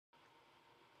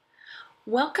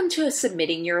Welcome to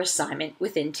submitting your assignment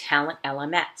within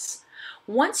TalentLMS.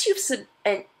 Once you've submitted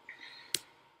your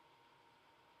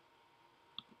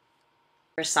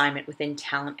assignment within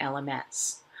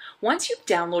TalentLMS, once you've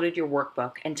downloaded your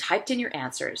workbook and typed in your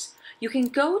answers, you can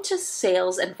go to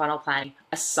Sales and Funnel Planning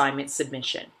Assignment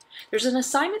Submission. There's an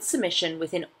assignment submission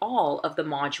within all of the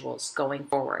modules going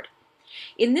forward.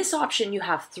 In this option, you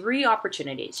have three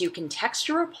opportunities. You can text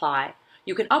your reply,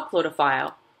 you can upload a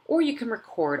file, or you can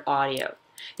record audio.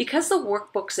 Because the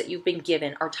workbooks that you've been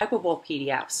given are typable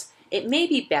PDFs, it may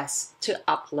be best to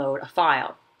upload a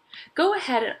file. Go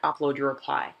ahead and upload your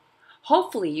reply.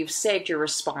 Hopefully you've saved your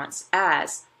response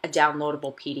as a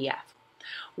downloadable PDF.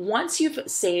 Once you've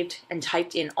saved and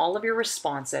typed in all of your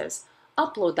responses,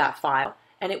 upload that file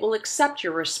and it will accept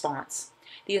your response.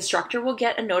 The instructor will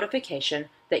get a notification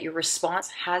that your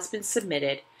response has been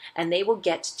submitted and they will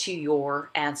get to your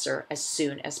answer as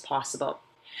soon as possible.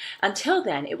 Until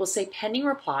then, it will say pending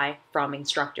reply from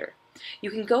instructor.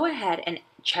 You can go ahead and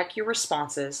check your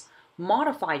responses,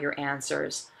 modify your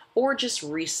answers, or just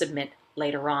resubmit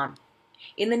later on.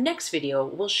 In the next video,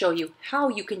 we'll show you how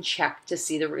you can check to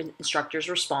see the instructor's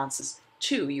responses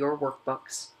to your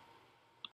workbooks.